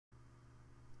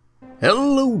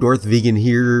Hello, Darthvegan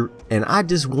here, and I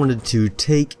just wanted to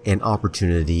take an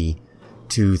opportunity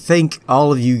to thank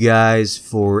all of you guys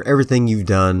for everything you've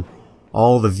done,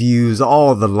 all the views,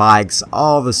 all the likes,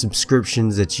 all the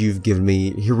subscriptions that you've given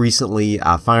me. Here recently,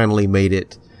 I finally made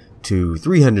it to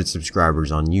 300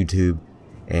 subscribers on YouTube,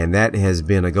 and that has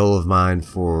been a goal of mine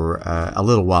for a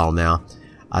little while now.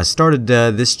 I started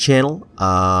this channel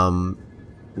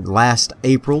last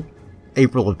April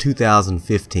of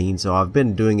 2015, so I've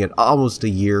been doing it almost a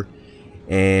year,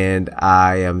 and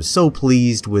I am so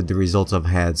pleased with the results I've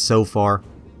had so far.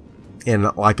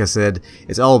 And like I said,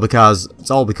 it's all because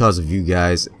of you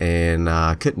guys, and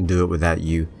I couldn't do it without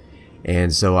you.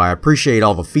 And so I appreciate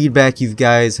all the feedback you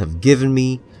guys have given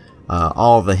me,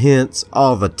 all the hints,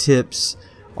 all the tips,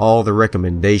 all the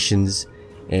recommendations,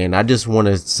 and I just want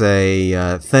to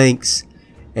say thanks.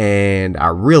 And I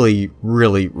really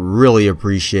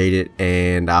appreciate it,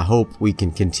 and I hope we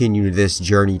can continue this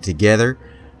journey together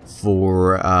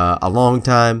for a long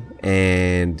time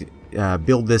and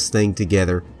build this thing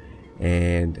together.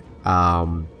 And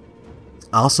I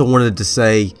also wanted to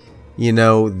say, you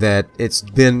know, that it's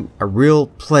been a real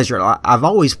pleasure. I've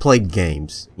always played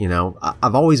games, you know.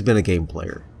 I've always been a game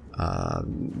player.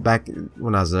 Back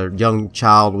when I was a young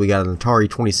child, we got an Atari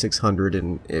 2600,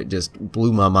 and it just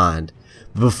blew my mind.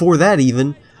 Before that,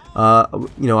 even,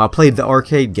 you know, I played the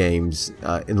arcade games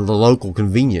in the local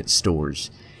convenience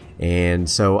stores, and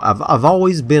so I've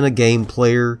always been a game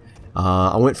player.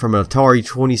 I went from an Atari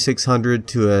 2600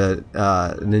 to a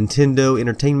Nintendo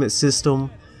Entertainment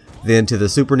System, then to the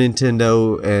Super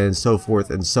Nintendo, and so forth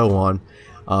and so on.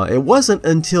 It wasn't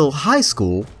until high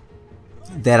school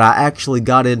that I actually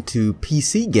got into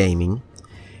PC gaming,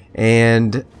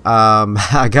 and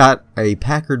I got a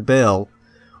Packard Bell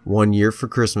one year for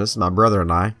Christmas, my brother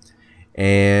and I,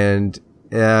 and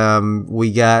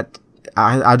we got,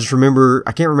 I just remember,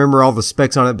 I can't remember all the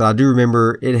specs on it, but I do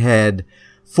remember it had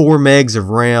 4 megs of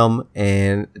RAM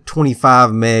and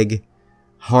 25 meg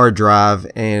hard drive,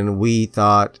 and we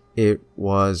thought it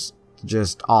was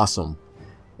just awesome.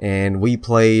 And we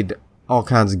played all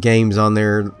kinds of games on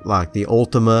there, like the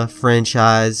Ultima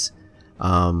franchise.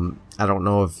 I don't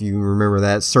know if you remember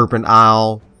that, Serpent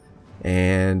Isle.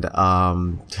 And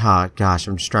gosh,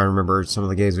 I'm just trying to remember some of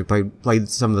the games we played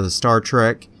some of the Star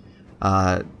Trek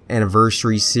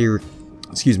anniversary series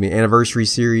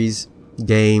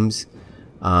games.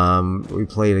 We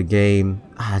played a game,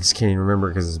 I just can't even remember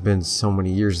because it's been so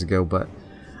many years ago, but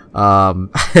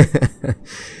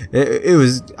it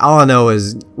was, all I know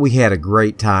is we had a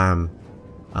great time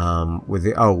with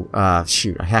the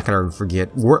shoot, how can I forget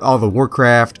all the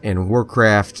Warcraft and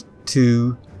Warcraft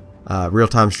 2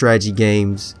 real-time strategy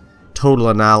games, Total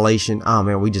Annihilation. Oh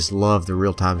man, we just love the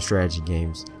real-time strategy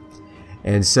games.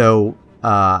 And so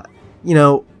you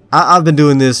know, I've been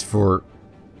doing this for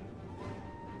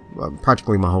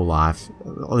practically my whole life,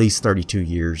 at least 32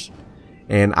 years,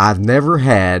 and I've never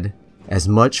had as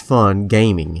much fun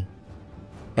gaming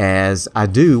as I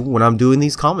do when I'm doing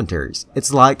these commentaries.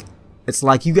 It's like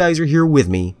you guys are here with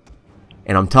me,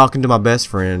 and I'm talking to my best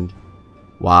friend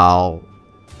while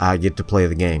I get to play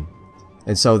the game.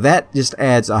 And so that just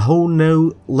adds a whole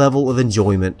new level of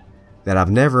enjoyment that I've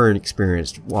never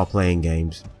experienced while playing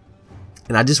games.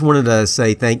 And I just wanted to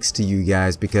say thanks to you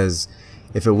guys, because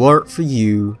if it weren't for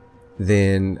you,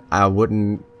 then I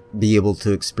wouldn't be able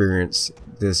to experience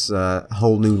this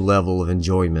whole new level of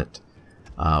enjoyment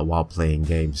while playing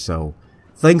games. So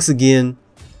thanks again.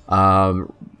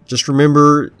 Just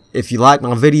remember, if you like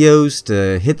my videos,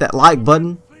 to hit that like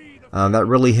button. That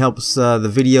really helps the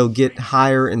video get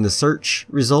higher in the search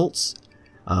results.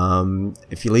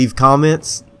 If you leave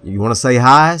comments, you want to say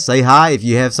hi, say hi. If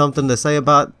you have something to say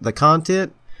about the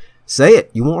content, say it.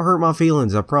 You won't hurt my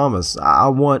feelings, I promise. I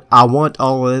want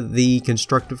all of the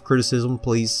constructive criticism.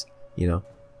 Please, you know,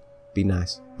 be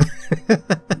nice.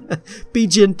 Be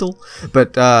gentle.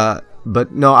 But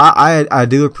no, I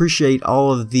do appreciate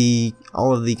all of the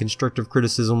constructive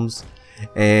criticisms.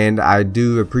 And I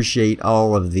do appreciate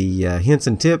all of the hints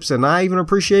and tips, and I even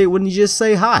appreciate when you just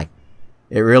say hi.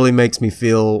 It really makes me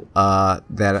feel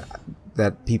that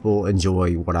people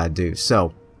enjoy what I do.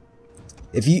 So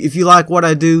if you like what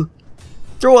I do,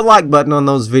 throw a like button on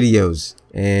those videos.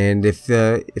 And if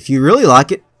you really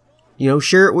like it, you know,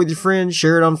 share it with your friends,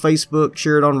 share it on Facebook,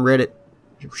 share it on Reddit,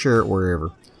 share it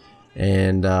wherever,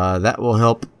 and that will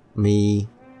help me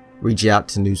reach out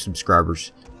to new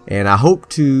subscribers. And I hope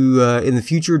to, in the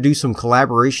future, do some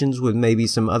collaborations with maybe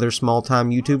some other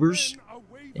small-time YouTubers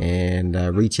and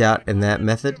reach out in that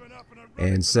method.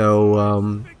 And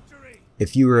so,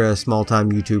 if you are a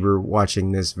small-time YouTuber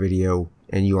watching this video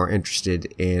and you are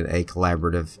interested in a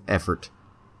collaborative effort,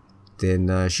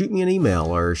 then shoot me an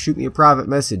email or shoot me a private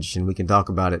message and we can talk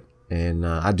about it. And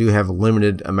I do have a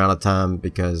limited amount of time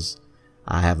because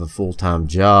I have a full-time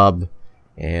job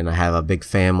and I have a big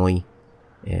family,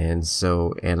 and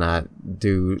I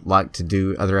do like to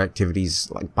do other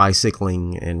activities like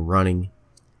bicycling and running,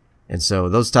 and so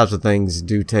those types of things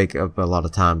do take up a lot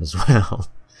of time as well.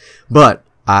 But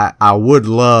I would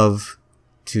love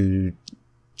to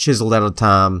chisel down a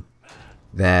time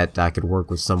that I could work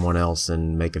with someone else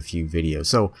and make a few videos.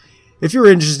 So if you're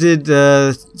interested,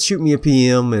 shoot me a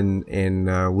PM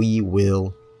and we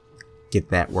will get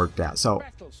that worked out. So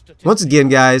once again,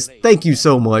 guys, thank you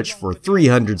so much for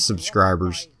 300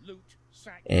 subscribers,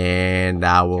 and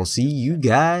I will see you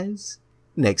guys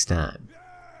next time.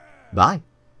 Bye.